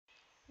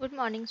Good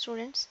morning,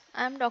 students.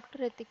 I am Dr.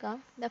 Ritika,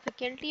 the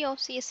faculty of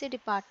CSA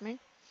department,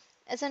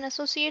 as an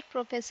associate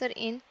professor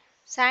in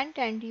St.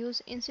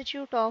 Andrews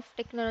Institute of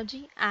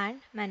Technology and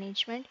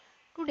Management.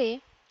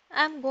 Today,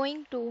 I am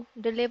going to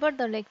deliver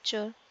the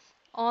lecture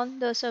on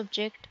the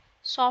subject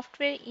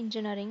software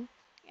engineering,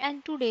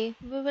 and today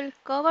we will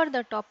cover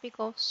the topic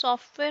of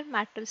software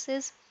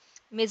matrices,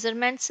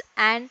 measurements,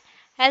 and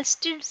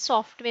Halstead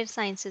software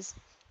sciences.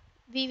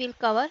 We will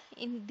cover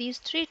in these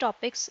three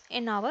topics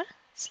in our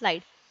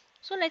slide.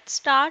 So let's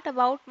start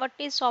about what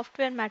is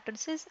software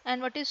matrices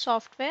and what is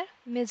software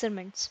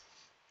measurements.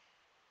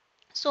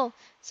 So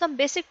some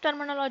basic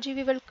terminology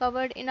we will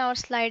cover in our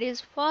slide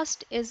is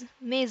first is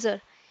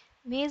measure.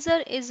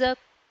 Measure is a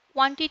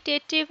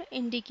quantitative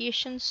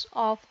indications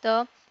of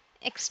the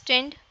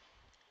extent,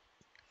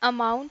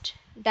 amount,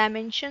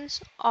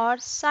 dimensions or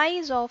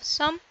size of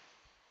some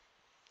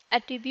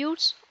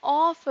attributes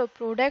of a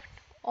product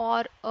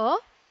or a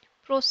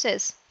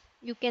process.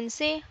 You can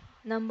say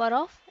number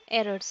of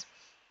errors.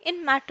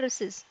 In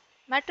matrices,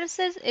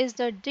 matrices is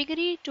the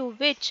degree to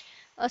which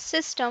a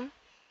system,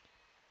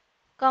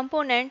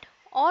 component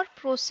or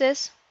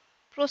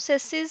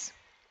processes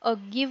a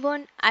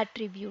given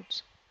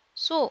attributes.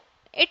 So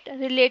it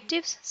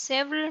relatives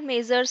several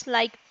measures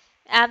like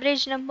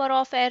average number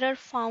of error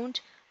found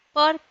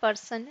per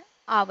person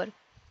hour.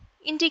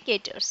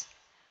 Indicators.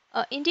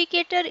 A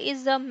indicator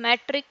is a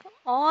metric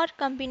or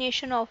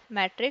combination of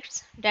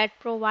metrics that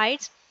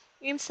provides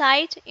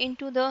insight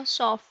into the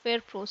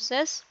software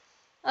process,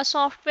 a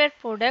software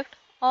product,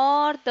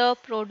 or the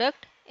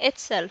product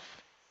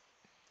itself.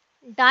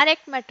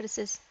 Direct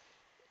matrices.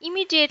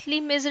 Immediately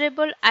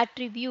measurable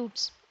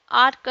attributes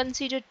are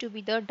considered to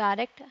be the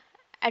direct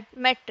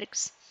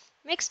metrics.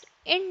 Next,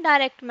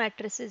 indirect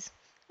matrices.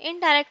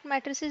 Indirect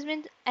matrices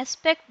means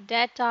aspects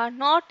that are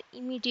not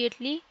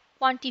immediately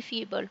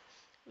quantifiable.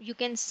 You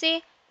can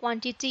say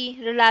quantity,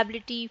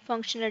 reliability,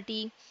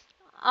 functionality,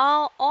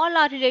 all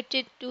are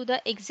related to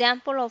the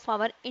example of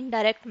our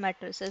indirect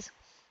matrices.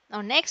 Now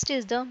next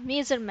is the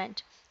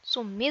measurement.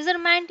 So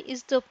measurement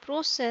is the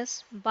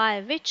process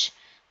by which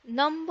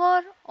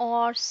number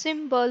or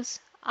symbols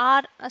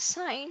are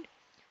assigned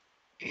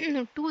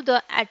to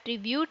the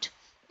attribute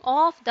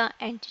of the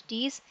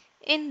entities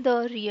in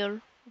the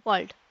real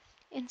world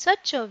in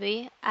such a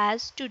way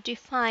as to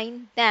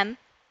define them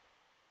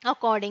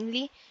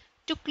accordingly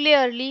to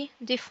clearly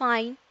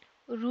define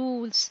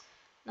rules.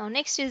 Now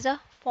next is the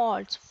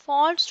faults.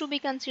 Faults to be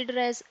considered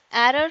as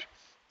error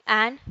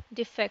and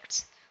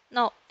defects.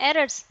 Now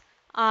errors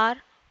are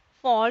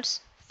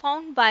faults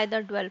found by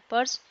the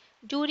developers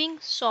during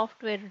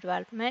software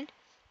development,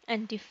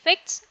 and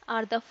defects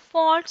are the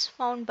faults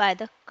found by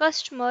the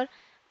customer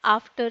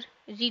after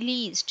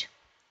released.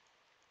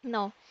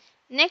 Now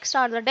next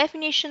are the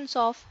definitions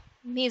of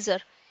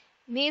measure.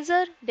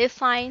 Measure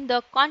define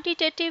the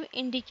quantitative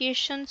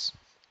indications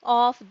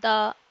of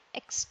the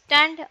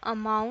extent,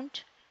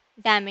 amount,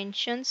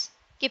 dimensions,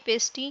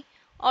 capacity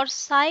or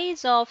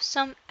size of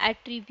some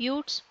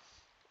attributes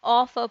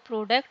of a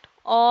product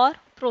or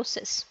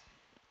process.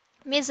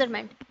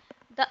 Measurement.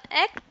 The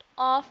act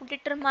of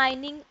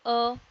determining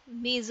a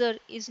measure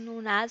is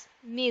known as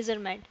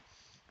measurement.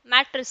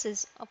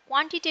 Matrices, a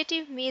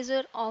quantitative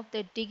measure of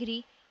the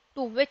degree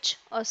to which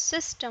a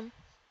system,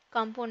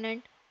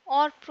 component,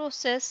 or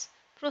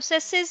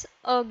processes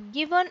a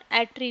given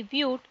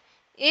attribute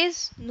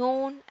is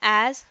known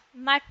as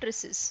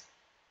matrices.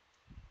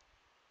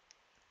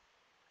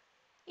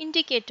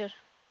 Indicator.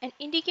 An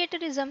indicator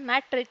is a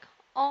metric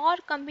or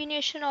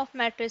combination of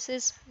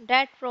matrices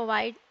that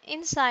provide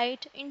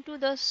insight into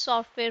the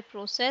software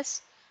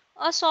process,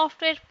 a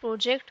software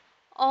project,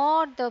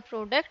 or the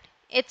product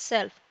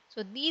itself.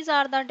 So these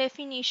are the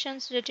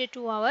definitions related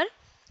to our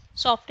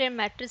software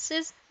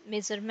matrices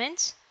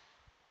measurements.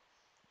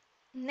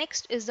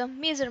 Next is the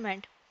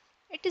measurement.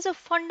 It is a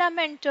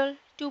fundamental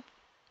to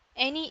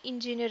any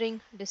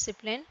engineering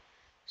discipline.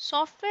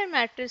 Software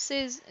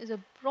matrices is a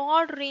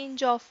broad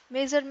range of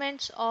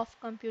measurements of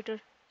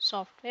computer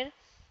software.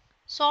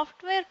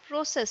 Software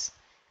process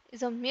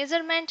is a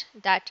measurement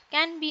that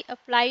can be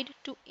applied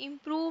to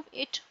improve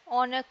it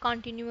on a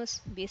continuous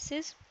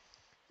basis.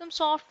 Some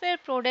software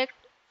products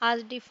are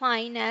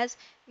defined as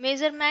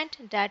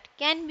measurement that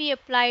can be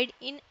applied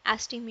in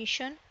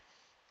estimation,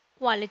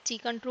 quality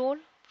control,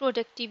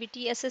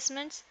 productivity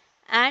assessments,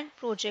 and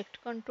project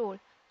control.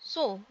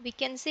 So, we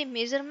can say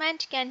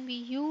measurement can be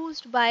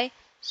used by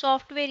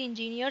software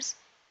engineers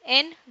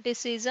in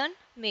decision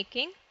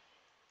making.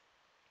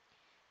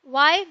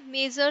 Why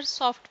measure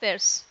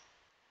softwares?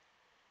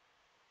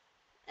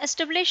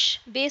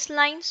 Establish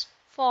baselines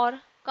for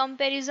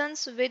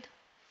comparisons with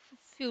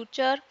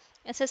future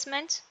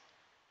assessments,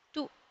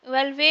 to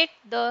evaluate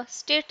the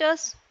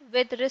status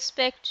with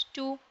respect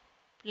to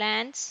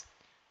plans,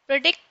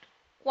 predict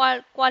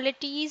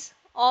qualities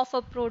of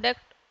a product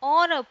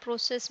or a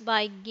process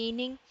by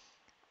gaining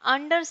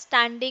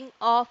understanding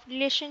of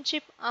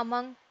relationship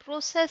among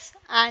process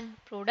and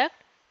product.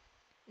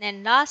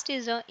 Then last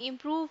is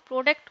improve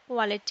product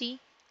quality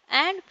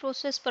and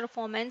process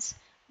performance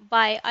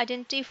by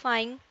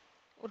identifying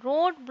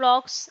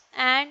roadblocks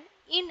and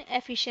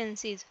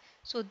inefficiencies.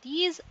 So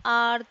these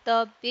are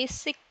the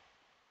basic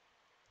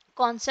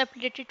concept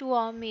related to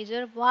our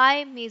measure,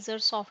 why measure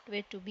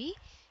software to be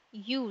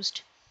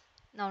used.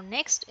 Now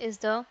next is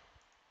the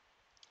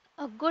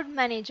a good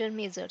manager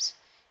measures.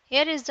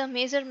 Here is the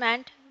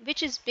measurement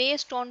which is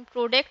based on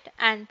product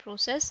and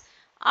process.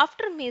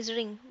 After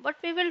measuring, but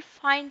we will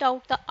find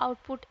out the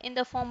output in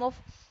the form of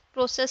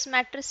process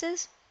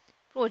matrices,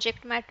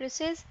 project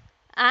matrices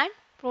and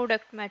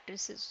product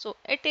matrices. So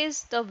it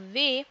is the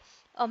way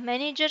a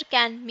manager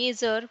can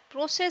measure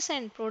process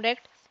and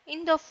product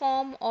in the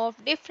form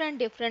of different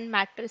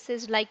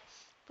matrices like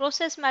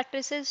process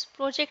matrices,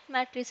 project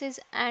matrices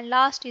and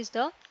last is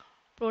the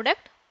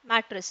product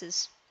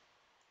matrices.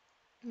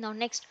 Now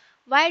next,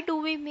 why do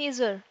we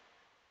measure?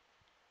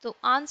 The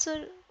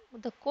answer,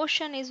 the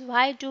question is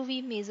why do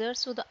we measure?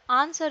 So the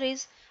answer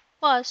is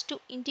first to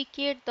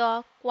indicate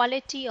the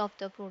quality of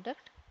the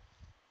product,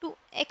 to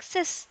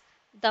assess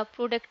the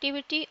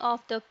productivity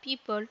of the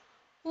people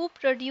who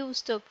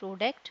produce the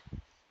product,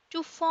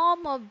 to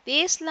form a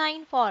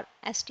baseline for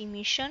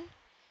estimation,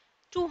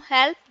 to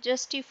help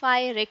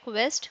justify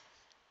request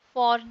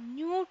for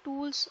new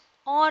tools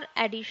or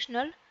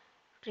additional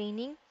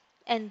training,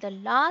 and the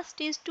last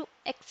is to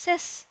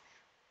assess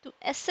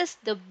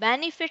the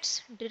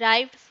benefits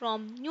derived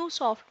from new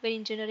software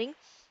engineering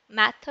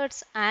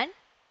methods and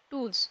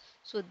tools.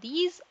 So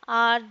these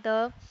are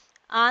the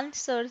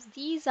answers,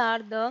 these are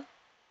the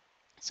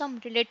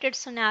some related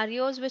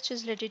scenarios which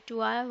is related to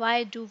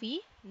why do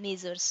we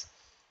measures.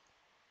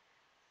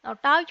 Now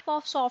type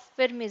of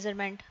software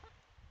measurement,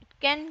 it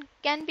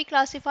can be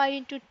classified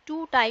into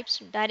two types,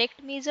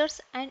 direct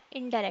measures and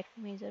indirect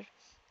measure.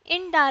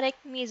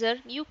 Indirect measure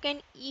you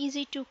can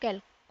easy to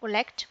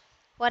collect.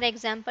 For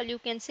example, you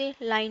can say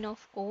line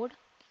of code,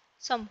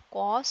 some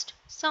cost,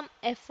 some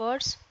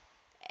efforts,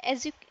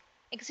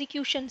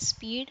 execution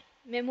speed,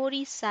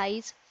 memory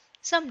size,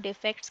 some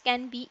defects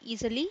can be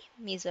easily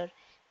measured.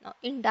 Now,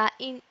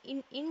 in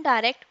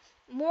indirect,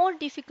 more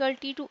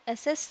difficulty to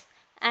assess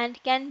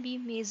and can be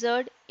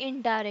measured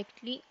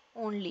indirectly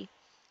only.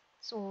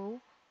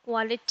 So,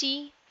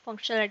 quality,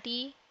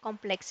 functionality,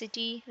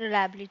 complexity,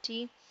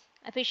 reliability,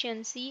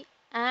 efficiency,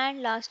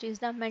 and last is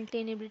the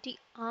maintainability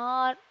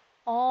are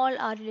all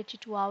are related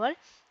to our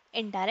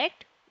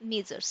indirect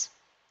measures.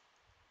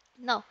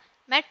 Now,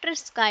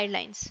 matrix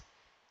guidelines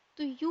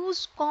to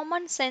use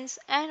common sense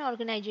and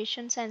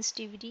organization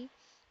sensitivity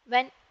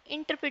when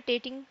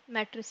interpreting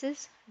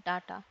matrices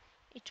data.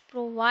 It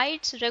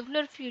provides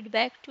regular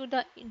feedback to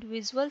the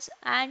individuals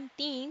and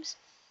teams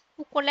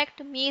who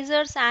collect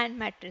measures and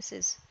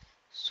matrices.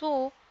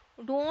 So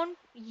don't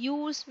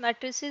use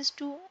matrices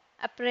to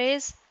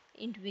appraise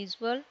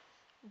individual.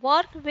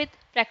 Work with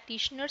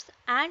practitioners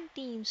and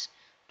teams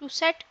to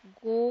set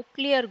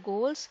clear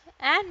goals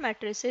and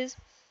matrices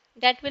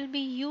that will be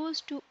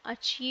used to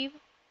achieve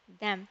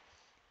them.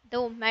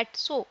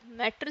 So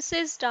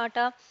matrices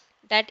data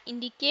that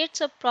indicates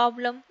a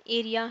problem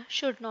area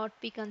should not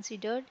be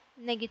considered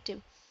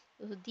negative.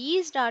 So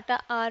these data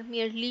are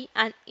merely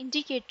an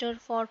indicator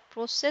for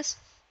process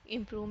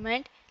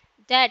improvement,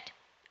 that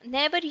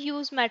never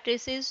use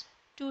matrices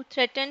to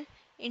threaten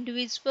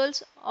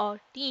individuals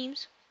or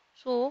teams.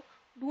 So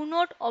do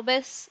not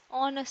obsess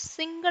on a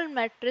single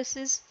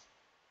matrices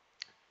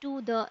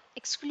to the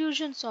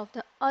exclusions of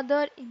the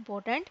other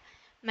important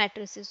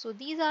matrices. So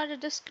these are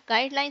just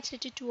guidelines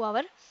related to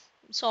our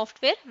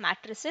software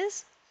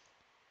matrices.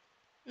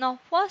 Now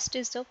first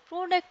is the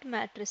product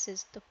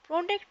matrices. The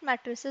product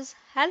matrices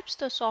helps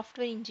the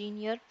software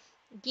engineer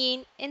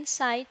gain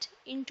insight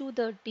into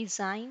the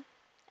design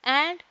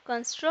and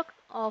construct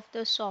of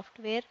the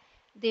software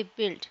they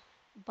build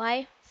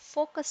by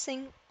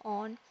focusing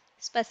on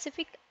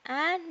specific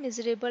and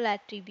measurable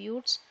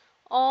attributes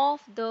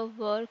of the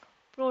work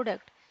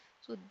product.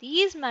 So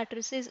these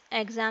matrices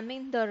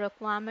examine the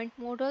requirement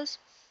models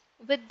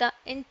with the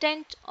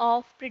intent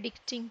of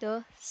predicting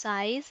the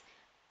size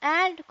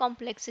and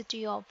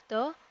complexity of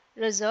the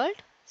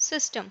result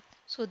system.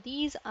 So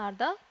these are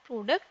the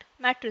product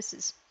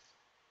matrices.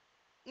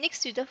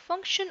 Next is the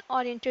function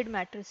oriented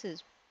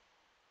matrices,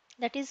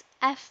 that is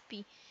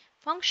FP.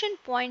 Function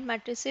point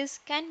matrices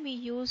can be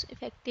used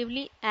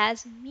effectively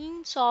as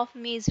means of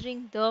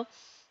measuring the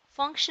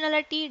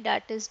functionality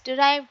that is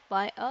derived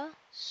by a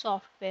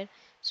software.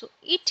 So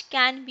it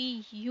can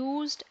be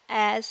used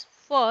as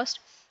first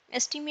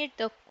estimate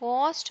the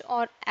cost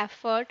or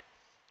effort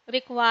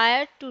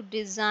required to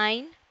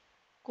design,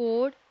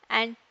 code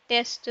and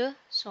test the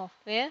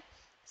software.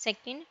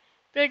 Second,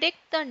 predict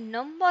the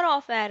number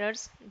of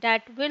errors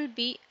that will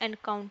be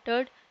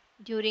encountered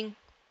during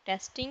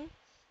testing.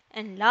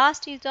 And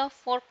last is the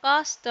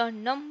forecast the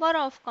number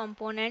of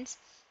components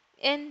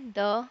in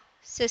the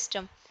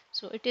system.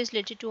 So it is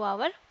related to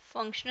our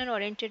functional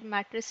oriented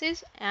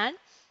matrices and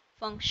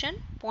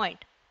function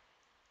point.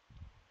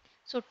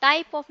 So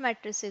type of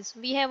matrices,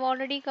 we have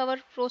already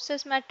covered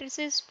process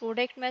matrices,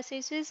 product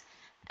matrices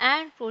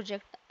and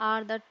project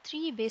are the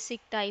three basic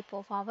type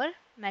of our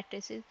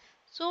matrices.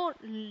 So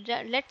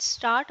let's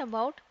start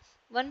about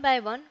one by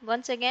one.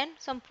 Once again,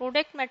 some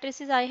product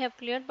matrices I have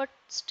cleared, but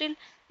still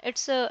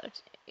it's a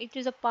it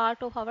is a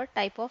part of our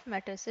type of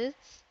matrices.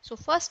 So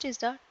first is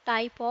the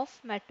type of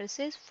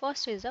matrices.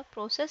 First is the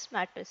process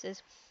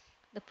matrices.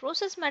 The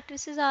process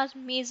matrices are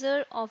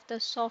measure of the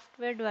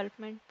software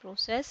development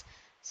process,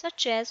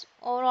 such as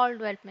overall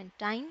development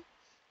time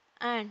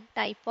and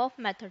type of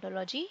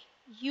methodology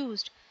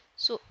used.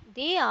 So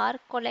they are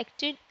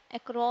collected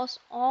across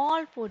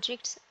all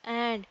projects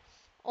and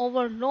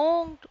over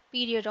long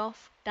period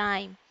of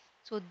time.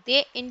 So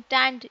their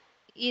intent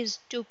is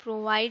to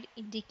provide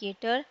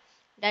indicator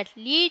that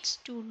leads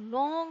to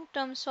long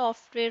term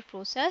software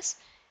process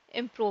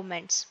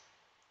improvements.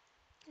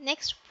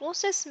 Next,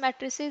 process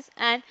matrices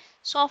and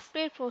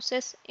software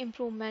process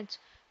improvements.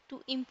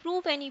 To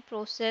improve any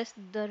process,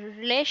 the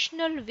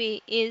relational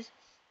way is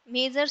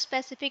measure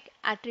specific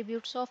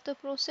attributes of the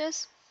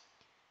process,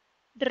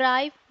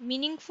 derive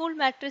meaningful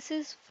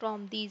matrices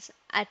from these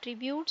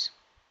attributes,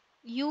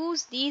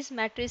 use these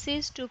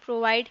matrices to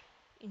provide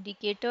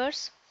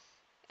indicators,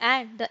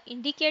 and the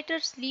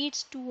indicators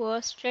leads to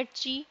a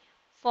strategy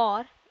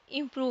for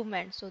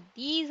improvement. So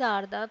these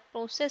are the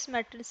process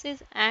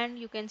matrices, and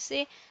you can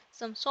say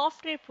some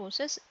software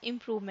process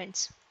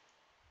improvements.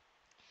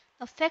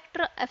 A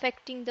factor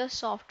affecting the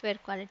software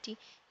quality.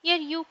 Here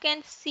you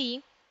can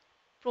see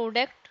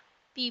product,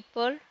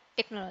 people,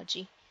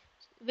 technology,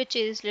 which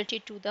is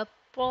related to the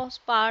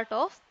part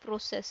of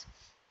process.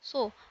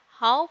 So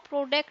how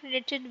product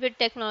related with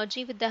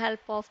technology with the help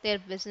of their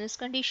business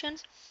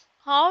conditions,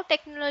 how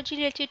technology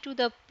related to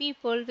the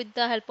people with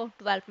the help of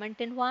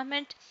development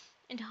environment,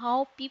 and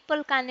how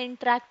people can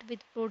interact with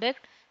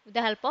product with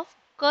the help of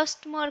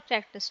customer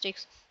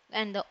characteristics,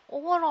 and the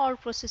overall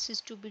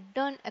processes to be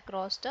done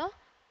across the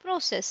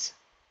process.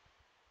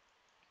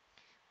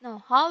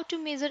 Now, how to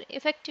measure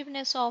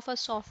effectiveness of a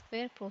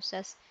software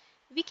process?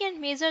 We can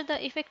measure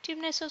the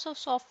effectiveness of a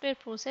software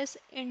process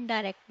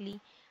indirectly.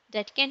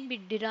 That can be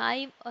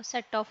derived a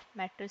set of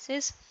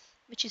matrices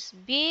which is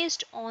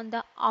based on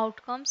the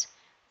outcomes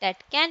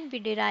that can be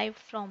derived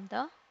from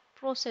the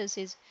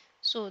processes.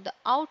 So the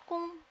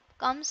outcome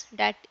comes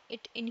that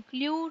it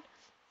include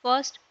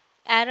first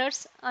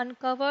errors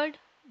uncovered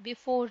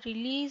before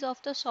release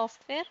of the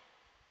software,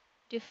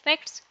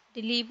 defects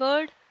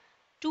delivered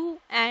to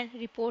and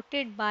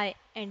reported by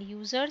end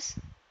users,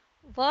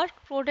 work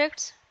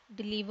products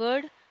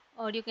delivered,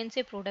 or you can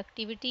say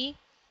productivity,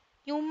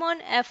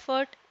 human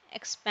effort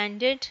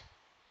expended,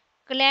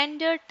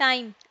 calendar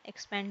time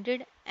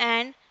expended,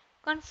 and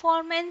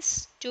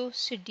conformance to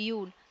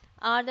schedule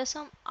are the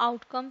some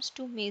outcomes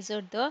to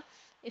measure the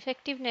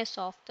effectiveness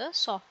of the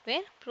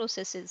software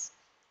processes.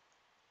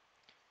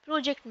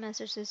 Project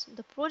matrices.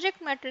 The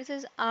project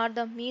matrices are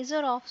the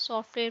measure of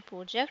software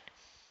project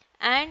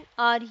and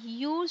are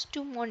used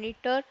to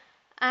monitor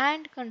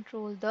and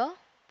control the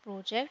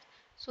project.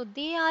 So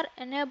they are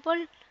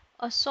enable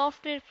a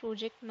software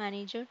project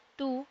manager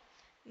to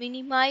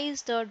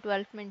minimize the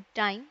development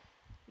time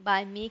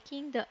by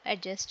making the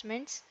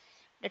adjustments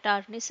that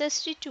are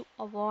necessary to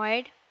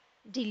avoid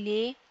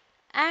delay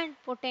and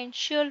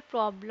potential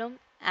problem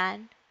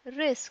and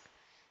risk.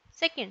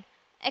 Second,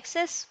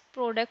 assess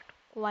product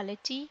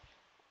quality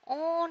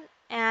on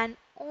an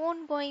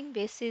ongoing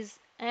basis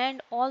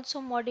and also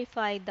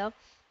modify the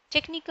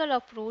technical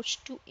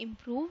approach to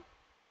improve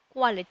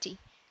quality.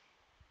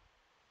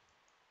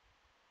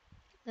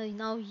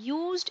 Now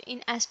used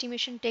in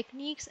estimation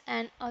techniques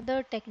and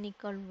other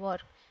technical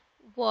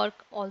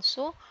work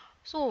also.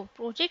 So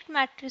project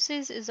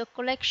matrices is a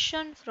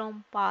collection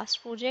from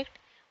past projects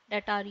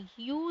that are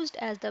used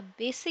as the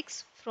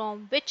basics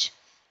from which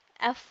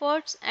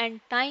efforts and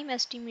time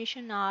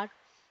estimation are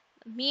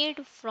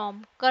made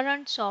from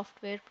current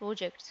software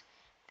projects.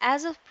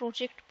 As a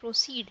project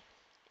proceed,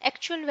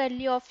 actual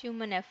value of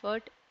human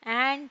effort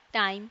and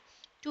time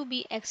to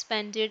be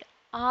expended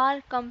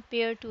are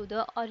compared to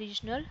the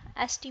original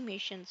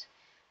estimations.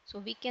 So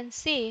we can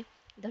say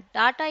the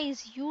data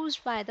is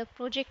used by the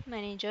project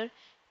manager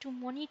to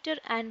monitor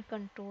and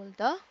control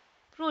the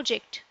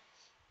project.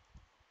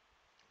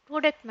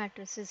 Product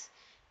matrices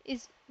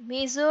is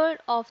measured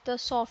of the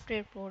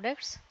software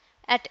products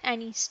at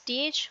any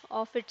stage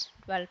of its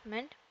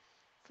development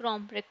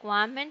from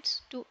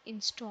requirements to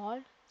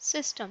installed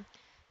system.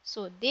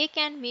 So they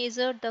can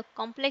measure the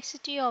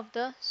complexity of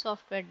the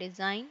software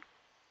design,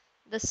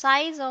 the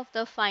size of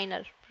the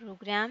final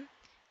program,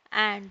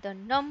 and the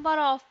number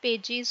of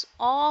pages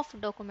of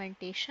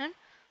documentation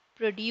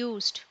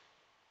produced.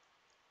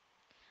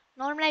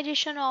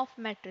 Normalization of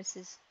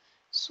matrices.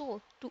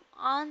 So to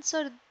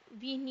answer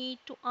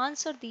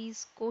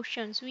these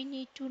questions, we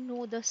need to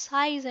know the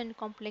size and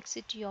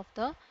complexity of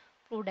the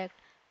product.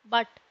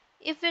 But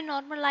if we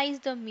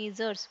normalize the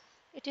measures,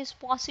 it is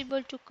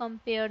possible to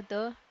compare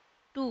the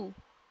two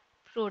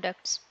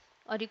products,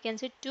 or you can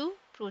say two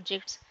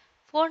projects.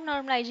 For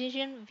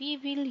normalization, we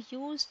will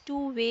use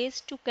two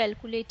ways to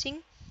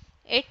calculating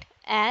it,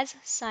 as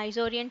size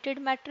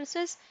oriented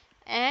matrices,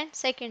 and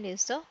second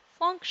is the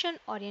function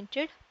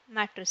oriented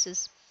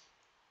matrices.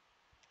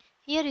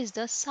 Here is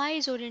the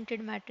size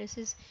oriented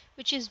matrices,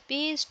 which is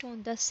based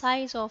on the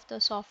size of the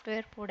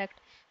software product.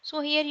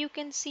 So here you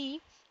can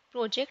see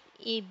project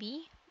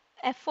AB,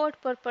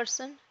 effort per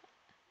person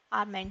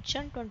are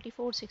mentioned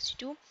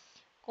 2462,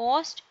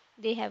 cost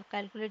they have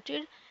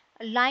calculated,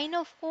 a line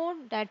of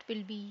code that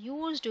will be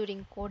used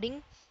during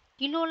coding,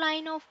 kilo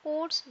line of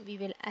codes we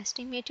will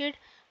estimate it,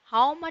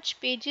 how much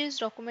pages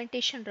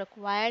documentation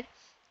required,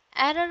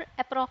 error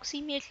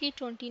approximately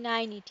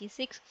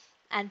 2986,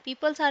 and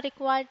peoples are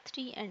required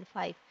 3 and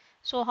 5.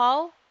 So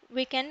how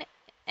we can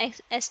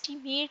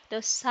estimate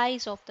the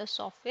size of the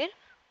software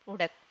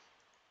product.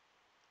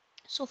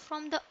 So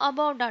from the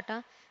above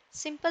data,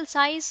 simple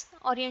size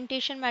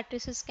orientation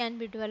matrices can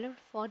be developed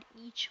for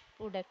each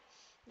product,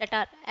 that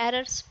are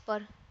errors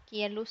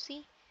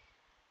KLOC,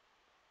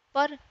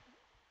 per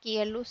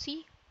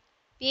KLOC,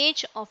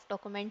 page of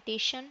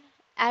documentation,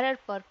 error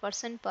per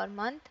person per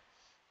month,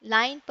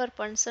 line per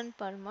person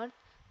per month.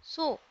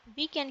 So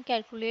we can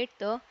calculate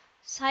the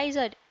size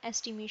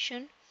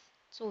estimation.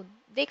 So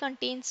they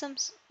contain some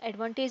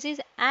advantages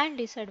and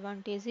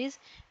disadvantages.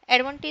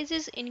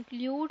 Advantages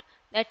include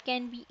that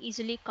can be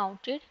easily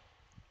counted,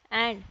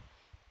 and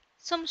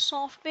some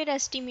software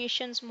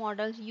estimations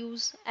models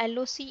use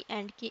LOC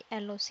and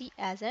KLOC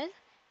as an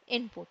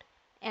input.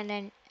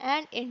 And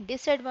in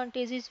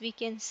disadvantages we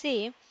can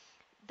say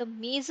the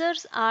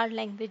measures are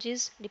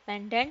languages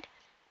dependent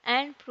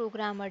and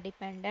programmer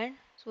dependent.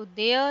 So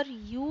their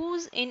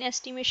use in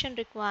estimation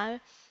require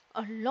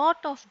a lot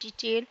of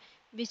detail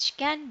which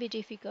can be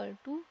difficult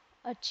to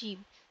achieve.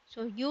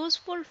 So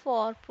useful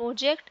for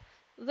project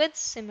with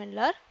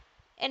similar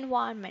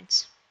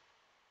environments.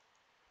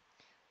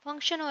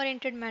 Function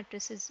oriented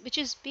matrices, which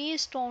is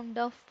based on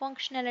the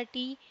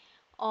functionality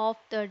of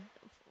the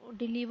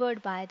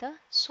delivered by the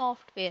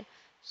software.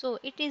 So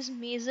it is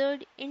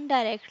measured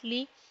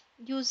indirectly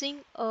using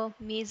a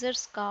measure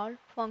called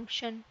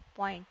function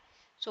point.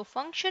 So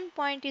function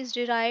point is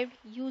derived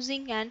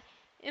using an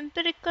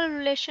empirical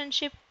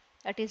relationship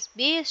that is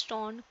based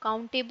on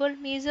countable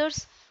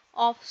measures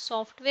of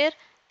software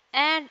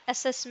and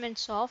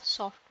assessments of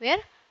software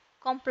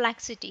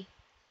complexity.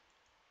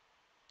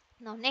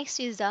 Now next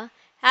is the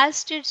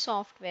Halstead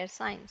software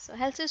science. So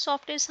Halstead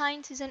software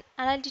science is an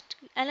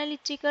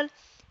analytical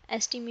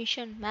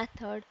estimation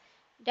method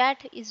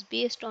that is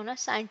based on a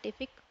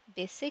scientific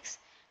basics.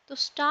 To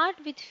start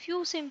with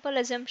few simple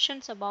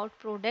assumptions about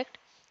product,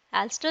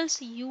 Halstead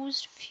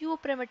used few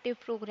primitive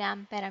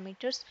program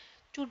parameters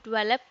to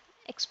develop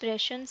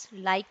expressions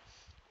like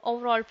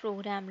overall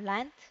program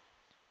length,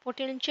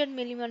 potential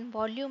minimum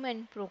volume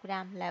and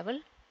program level,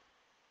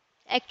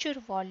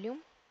 actual volume,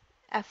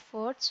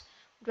 efforts,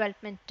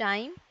 development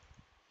time.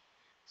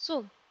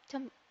 So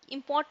some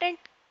important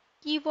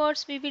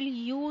keywords we will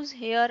use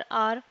here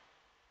are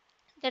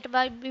that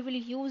we will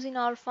use in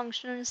our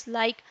functions,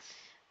 like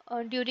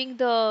during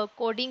the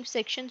coding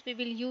sections we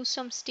will use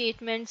some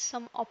statements,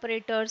 some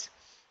operators,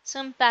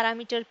 some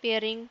parameter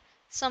pairing,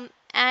 some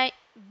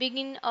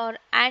begin or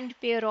and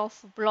pair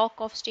of block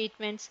of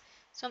statements,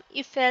 some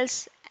if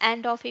else,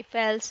 and of if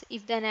else,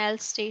 if then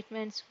else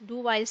statements, do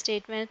while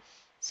statement,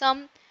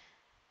 some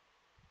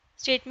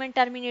statement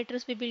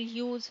terminators we will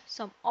use,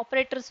 some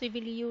operators we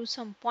will use,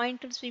 some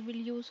pointers we will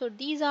use. So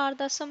these are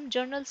the some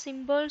general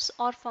symbols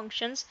or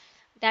functions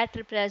that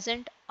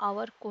represent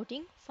our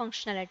coding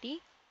functionality.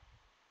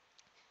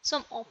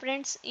 Some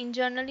operands, in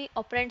generally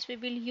operands we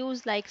will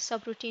use like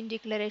subroutine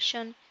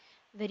declaration,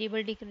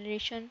 variable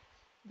declaration,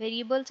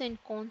 variables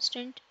and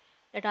constant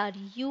that are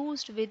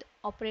used with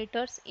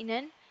operators in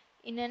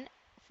an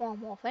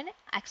form of an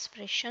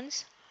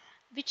expressions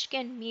which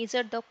can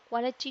measure the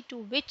quality to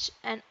which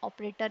an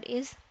operator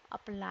is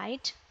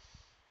applied.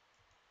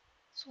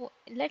 So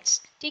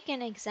let's take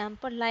an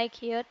example, like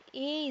here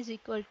A is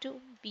equal to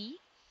B,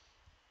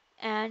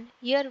 and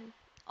here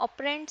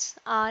operands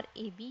are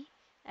AB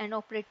and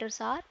operators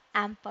are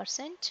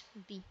ampersand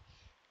B.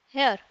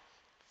 Here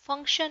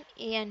function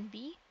A and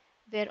B,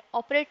 where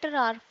operator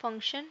are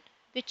function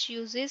which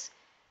uses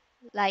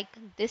like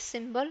this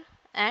symbol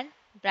and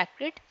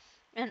bracket,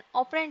 and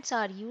operands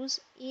are used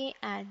A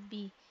and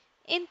B.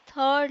 In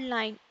third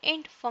line,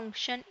 int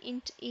function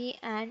int A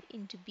and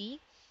int B,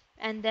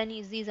 and then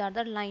these are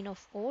the line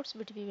of codes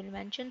which we will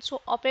mention.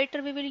 So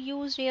operator we will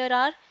use here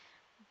are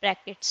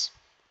brackets.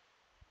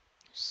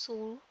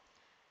 So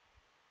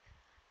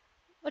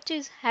what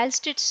is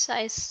Halstead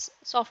size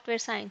software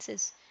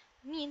sciences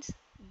means,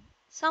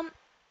 some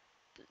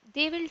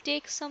they will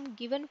take some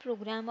given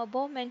program,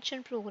 above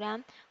mentioned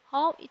program,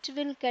 how it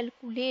will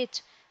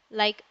calculate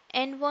like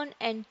n1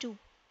 n2,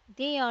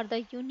 they are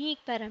the unique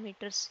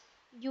parameters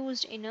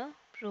used in a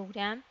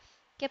program,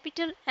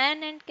 capital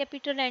N and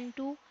capital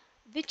N2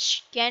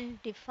 which can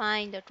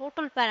define the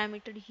total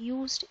parameter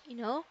used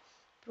in a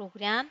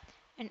program,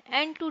 and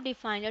N2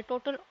 define the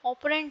total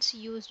operands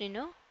used in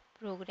a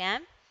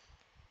program.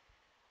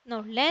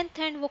 Now length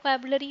and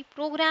vocabulary,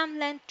 program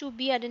length to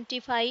be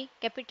identified,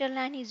 capital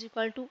N is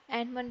equal to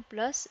N1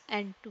 plus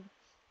N2,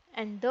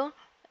 and the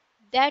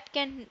that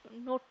can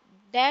note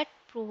that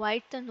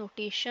provide the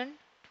notation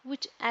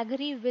which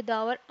agree with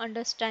our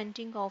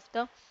understanding of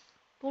the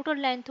total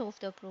length of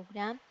the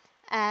program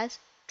as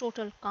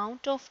total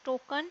count of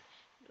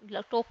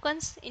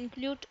tokens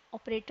include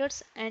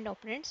operators and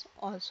operands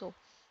also.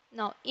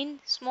 Now in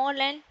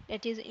small n,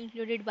 that is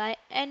included by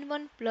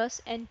n1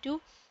 plus n2,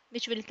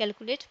 which will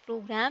calculate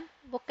program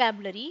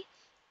vocabulary.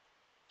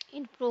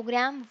 In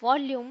program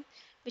volume,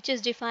 which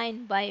is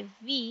defined by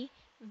V,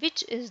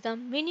 which is the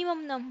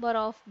minimum number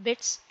of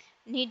bits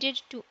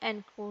needed to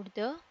encode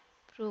the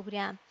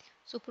program.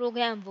 So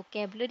program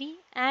vocabulary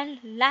and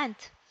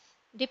length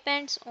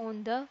depends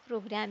on the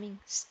programming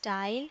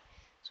style.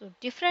 So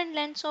different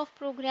lengths of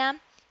program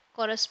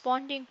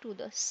corresponding to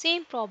the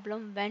same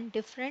problem when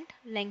different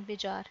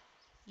language are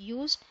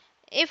used.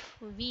 If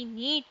we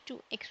need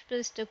to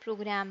express the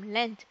program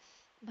length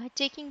by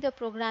taking the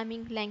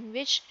programming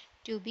language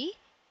to be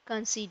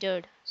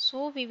considered,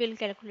 so we will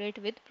calculate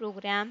with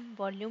program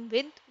volume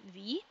with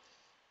V.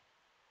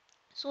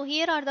 So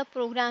here are the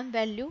program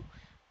value.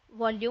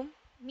 Volume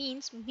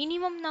means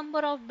minimum number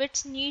of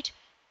bits need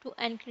to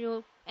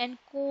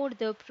encode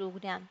the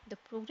program. The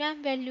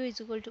program value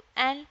is equal to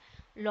n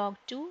log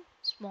 2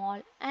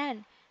 small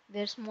n,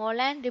 where small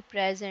n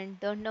represent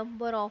the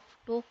number of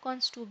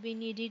tokens to be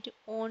needed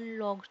on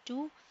log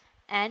 2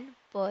 n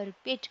per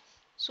bit.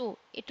 So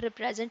it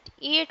represents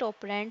 8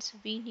 operands,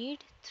 we need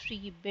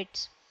 3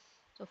 bits.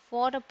 So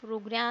for a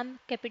program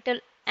capital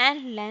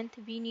N length,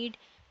 we need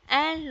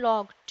n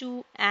log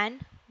 2 n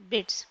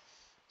bits.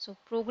 So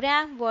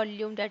program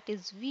volume, that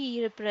is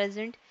V,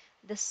 represent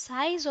the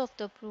size of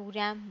the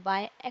program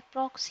by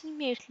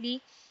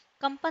approximately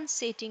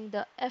compensating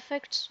the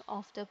effects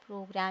of the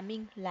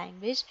programming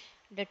language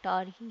that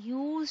are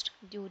used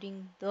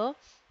during the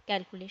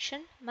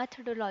calculation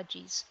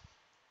methodologies.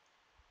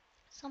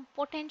 Some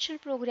potential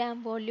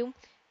program volume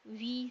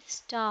V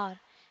star,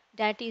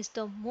 that is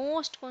the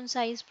most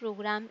concise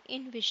program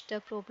in which the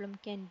problem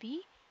can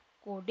be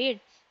coded.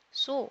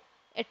 So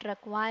it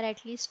require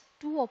at least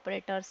two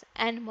operators,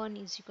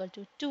 n1 is equal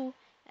to 2,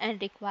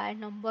 and require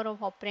number of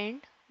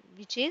operand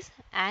which is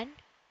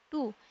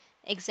n2.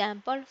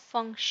 Example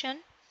function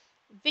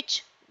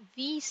which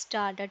V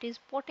star, that is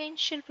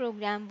potential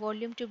program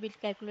volume to be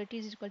calculated,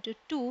 is equal to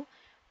 2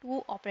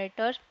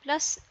 operators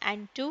plus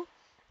n2,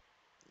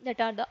 that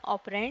are the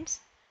operands.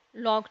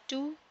 Log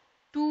 2,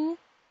 2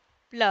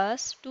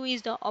 plus 2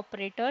 is the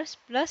operators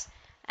plus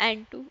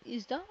and 2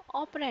 is the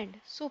operand.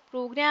 So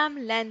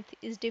program length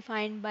is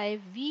defined by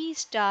V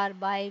star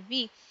by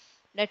V,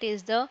 that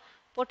is the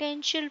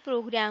potential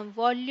program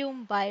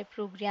volume by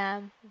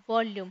program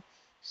volume.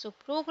 So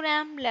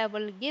program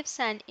level gives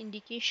an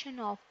indication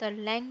of the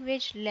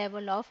language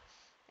level of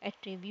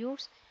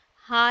attributes.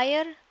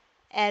 Higher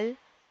L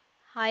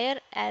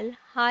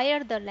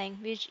higher the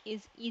language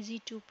is easy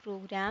to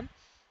program.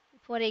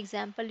 For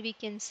example, we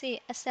can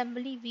say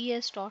assembly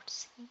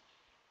vs.c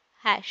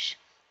hash.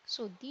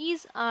 So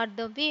these are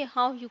the way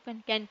how you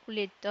can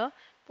calculate the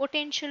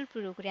potential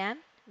program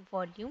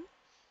volume.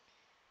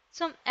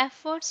 Some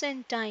efforts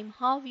and time,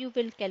 how you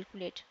will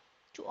calculate.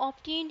 To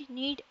obtain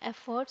need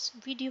efforts,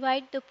 we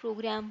divide the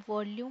program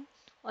volume,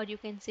 or you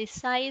can say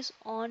size,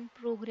 on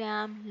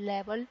program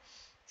level.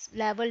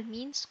 Level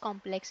means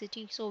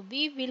complexity. So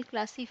we will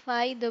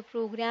classify the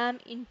program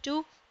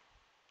into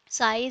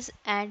size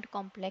and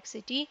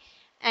complexity.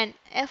 And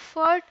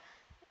effort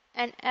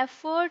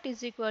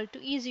is equal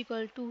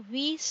to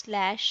V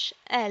slash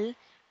L,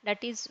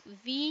 that is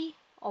V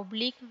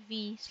oblique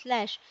V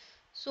slash.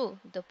 So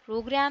the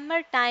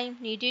programmer time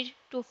needed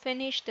to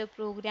finish the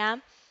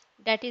program,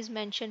 that is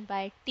mentioned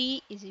by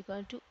T, is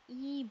equal to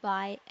E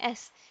by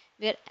S,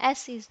 where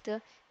S is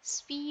the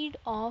speed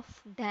of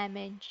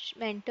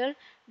mental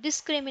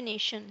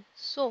discrimination.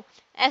 So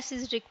S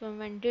is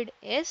recommended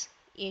is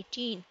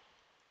 18.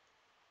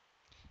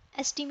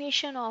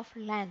 Estimation of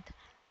length.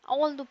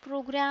 All the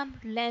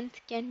program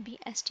length can be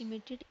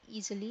estimated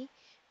easily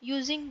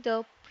using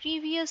the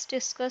previous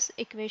discussed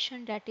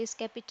equation, that is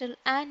capital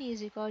N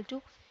is equal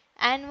to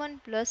n1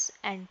 plus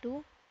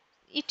n2.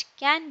 It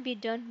can be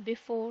done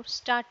before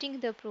starting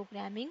the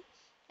programming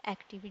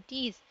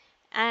activities,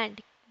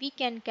 and we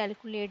can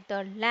calculate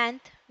the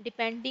length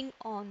depending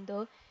on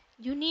the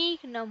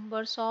unique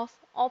numbers of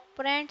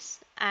operands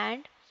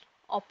and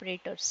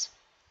operators.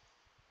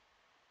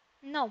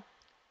 Now,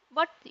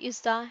 what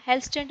is the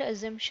Helston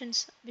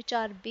assumptions which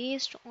are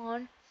based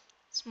on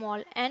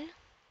small n,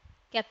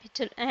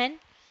 capital N,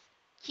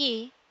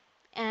 K,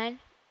 and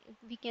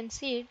we can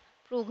say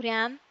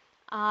program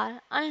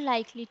are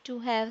unlikely to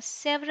have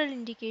several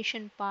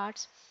indication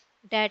parts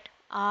that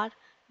are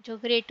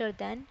greater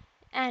than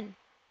n.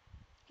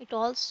 It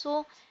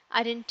also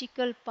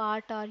identical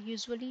part are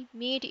usually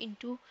made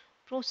into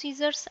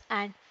procedures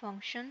and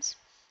functions.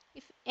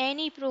 If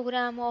any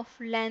program of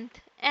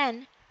length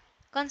n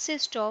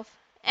consists of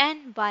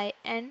n by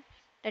n,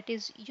 that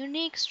is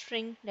unique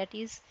string, that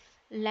is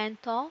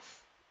length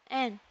of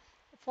n.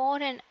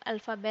 For an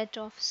alphabet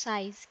of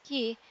size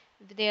k,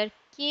 where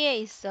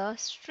k is the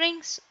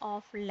strings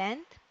of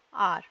length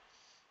r.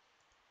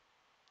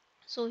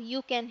 So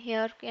you can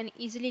here can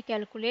easily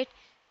calculate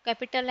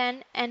capital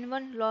N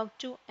n1 log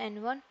 2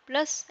 n1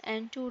 plus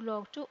n2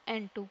 log 2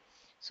 n2.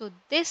 So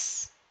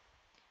this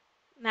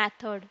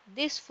method,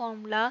 this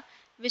formula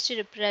which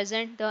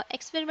represent the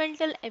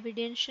experimental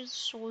evidence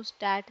shows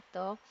that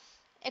the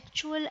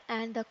actual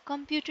and the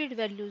computed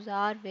values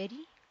are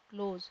very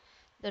close.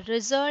 The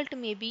result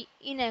may be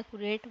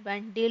inaccurate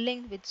when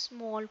dealing with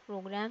small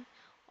program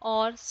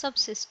or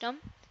subsystem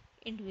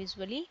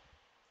individually.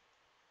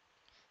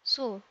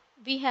 So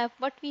we have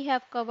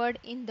covered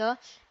in the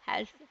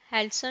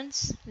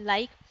Halson's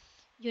like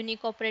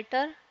unique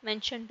operator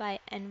mentioned by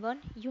N1,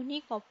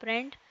 unique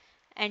operand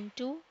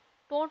N2,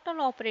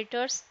 total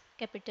operators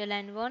capital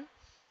N1,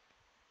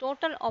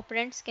 total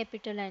operands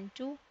capital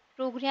N2,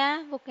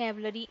 program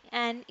vocabulary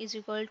N is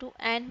equal to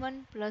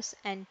N1 plus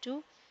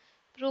N2,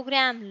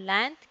 program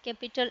length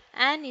capital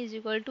N is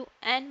equal to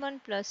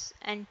N1 plus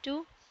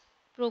N2,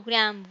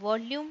 program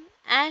volume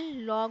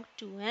N log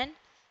 2n,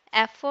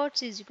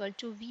 efforts is equal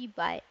to V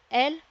by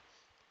L,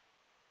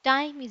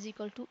 time is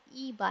equal to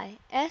E by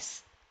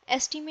S,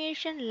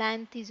 estimation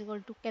length is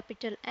equal to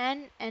capital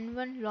N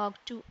n1 log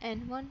 2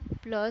 n1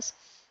 plus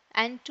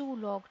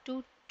n2 log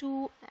 2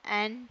 2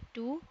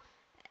 n2,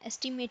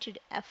 estimated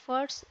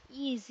efforts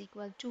E is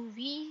equal to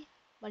V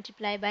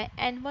multiplied by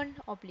n1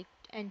 oblique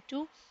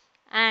n2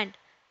 and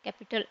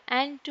capital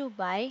N2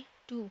 by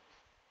 2.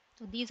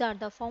 So these are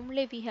the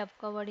formulae we have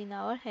covered in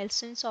our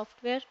Halcyon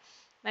software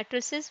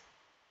matrices.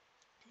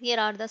 Here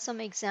are the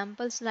some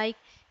examples, like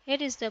here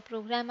is the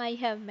program I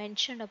have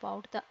mentioned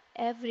about the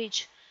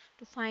average,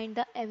 to find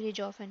the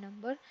average of a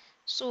number.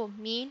 So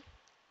mean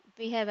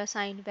we have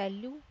assigned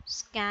value,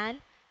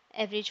 scan,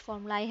 average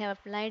formula I have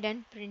applied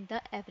and print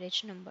the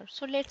average number.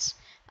 So let's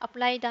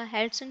apply the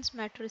Halcyon's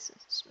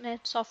matrices,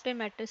 software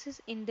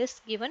matrices in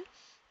this given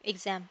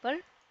example.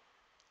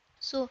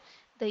 So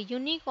the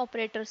unique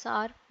operators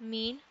are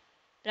mean,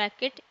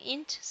 bracket,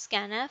 int,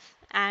 scanf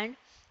and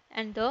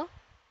the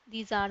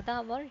these are the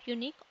our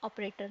unique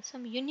operators.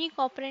 Some unique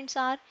operands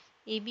are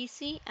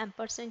ABC,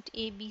 ampersand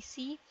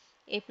ABC,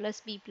 A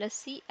plus B plus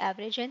C,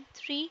 average and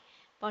 3,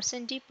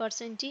 percent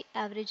D,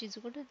 average is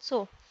equal to.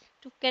 So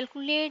to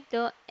calculate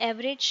the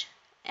average,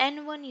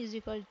 N1 is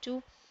equal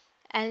to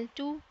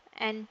L2,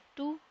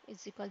 N2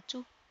 is equal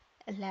to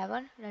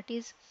 11. That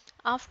is,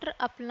 after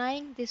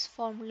applying this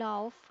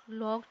formula of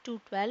log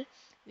 212,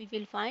 we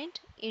will find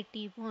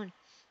 81.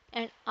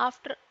 And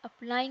after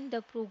applying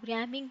the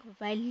programming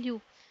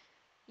value,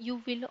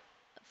 you will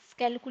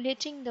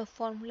calculating the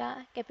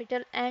formula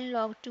capital N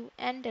log 2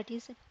 n, that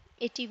is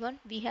 81.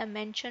 We have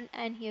mentioned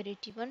n here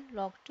 81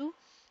 log 2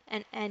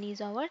 and n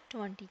is our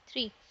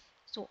 23.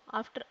 So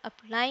after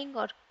applying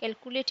or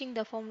calculating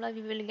the formula,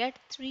 we will get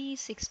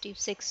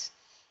 366.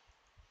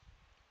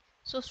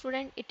 So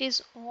student, it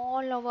is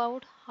all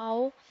about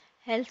how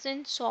health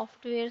and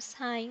software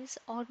science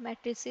or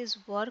matrices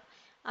work.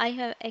 I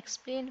have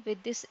explained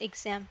with this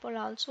example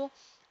also.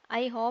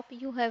 I hope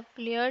you have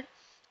cleared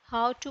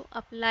how to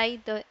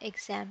apply the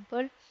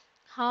example,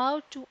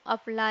 how to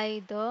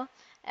apply the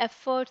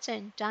efforts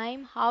and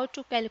time, how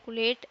to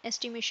calculate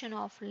estimation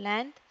of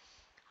length,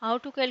 how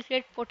to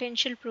calculate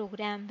potential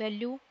program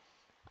value,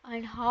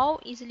 and how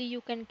easily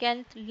you can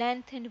calculate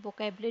length and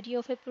vocabulary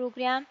of a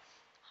program,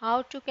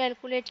 how to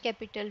calculate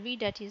capital V,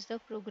 that is the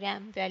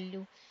program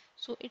value.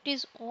 So it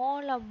is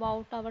all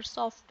about our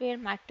software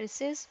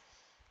matrices,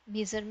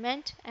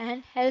 measurement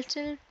and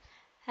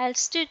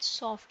Halstead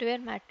software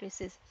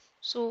matrices.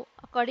 So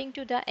according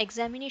to the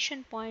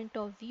examination point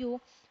of view,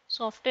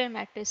 software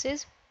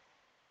matrices,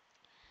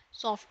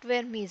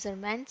 software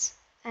measurements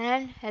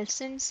and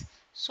Halstead's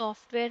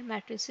software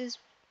matrices,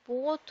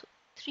 both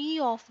three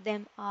of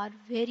them are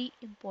very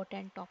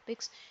important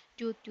topics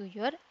due to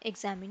your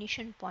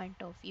examination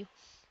point of view.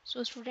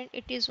 So student,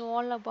 it is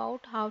all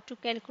about how to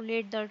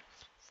calculate the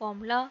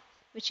formula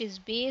which is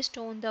based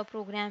on the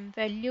program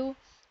value,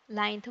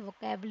 length,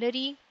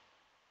 vocabulary,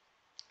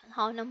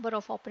 how number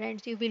of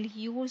operands you will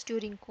use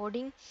during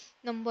coding,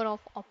 number of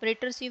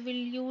operators you will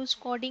use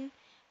coding.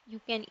 You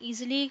can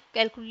easily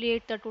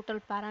calculate the total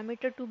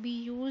parameter to be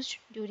used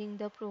during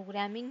the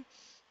programming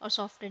or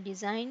software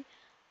design.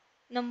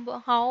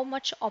 Number, how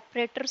much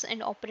operators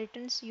and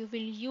operands you will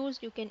use,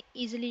 you can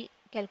easily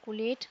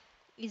calculate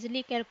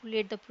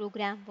the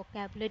program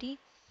vocabulary,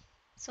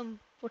 some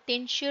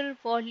potential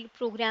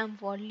program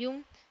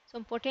volume,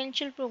 some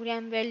potential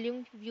program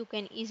value, you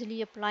can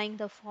easily applying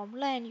the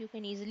formula and you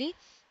can easily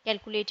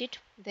calculate it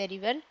very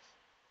well.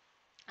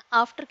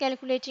 After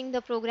calculating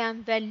the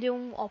program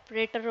value,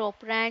 operator,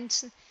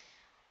 operands,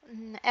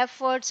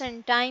 efforts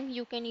and time,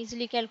 you can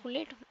easily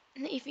calculate.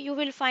 If you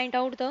will find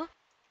out the,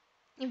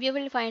 if you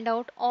will find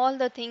out all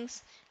the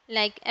things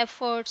like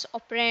efforts,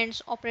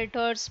 operands,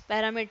 operators,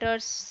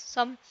 parameters,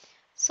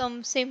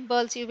 some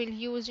symbols you will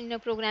use in a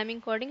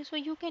programming coding, so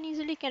you can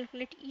easily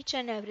calculate each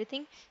and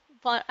everything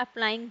for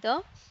applying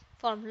the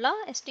formula.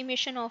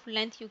 Estimation of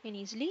length you can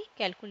easily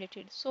calculate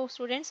it. So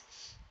students,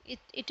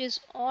 it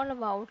is all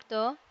about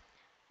the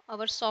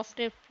our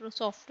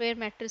software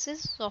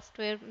matrices,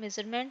 software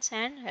measurements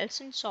and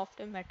Halcyon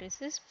software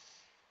matrices.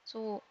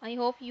 So I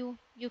hope you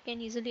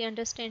can easily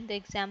understand the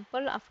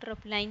example after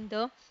applying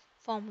the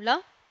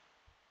formula.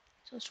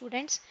 So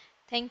students,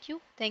 thank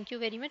you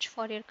very much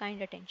for your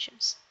kind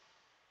attentions.